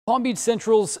Palm Beach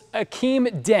Central's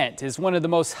Akeem Dent is one of the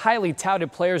most highly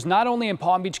touted players not only in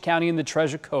Palm Beach County and the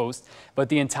Treasure Coast, but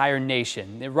the entire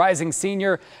nation. The rising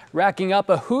senior racking up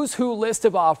a who's who list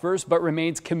of offers, but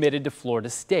remains committed to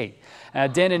Florida State.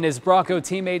 Dent and his Bronco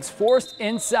teammates forced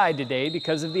inside today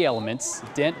because of the elements.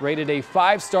 Dent rated a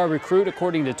 5-star recruit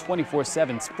according to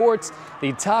 24/7 Sports,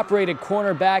 the top-rated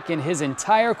cornerback in his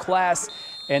entire class,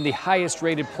 and the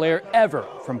highest-rated player ever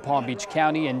from Palm Beach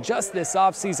County. And just this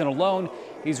offseason alone,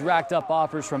 he's racked up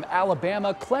offers from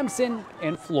Alabama, Clemson,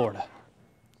 and Florida.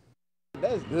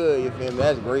 That's good, you feel me?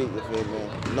 That's great, you feel me?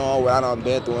 Knowing what I done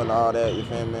been through and all that, you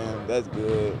feel me? That's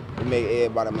good. It make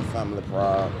everybody in my family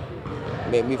proud.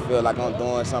 Make me feel like I'm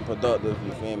doing something productive,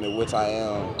 you feel me, which I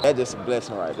am. That's just a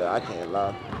blessing right there, I can't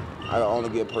lie. I can only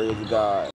give praise to God.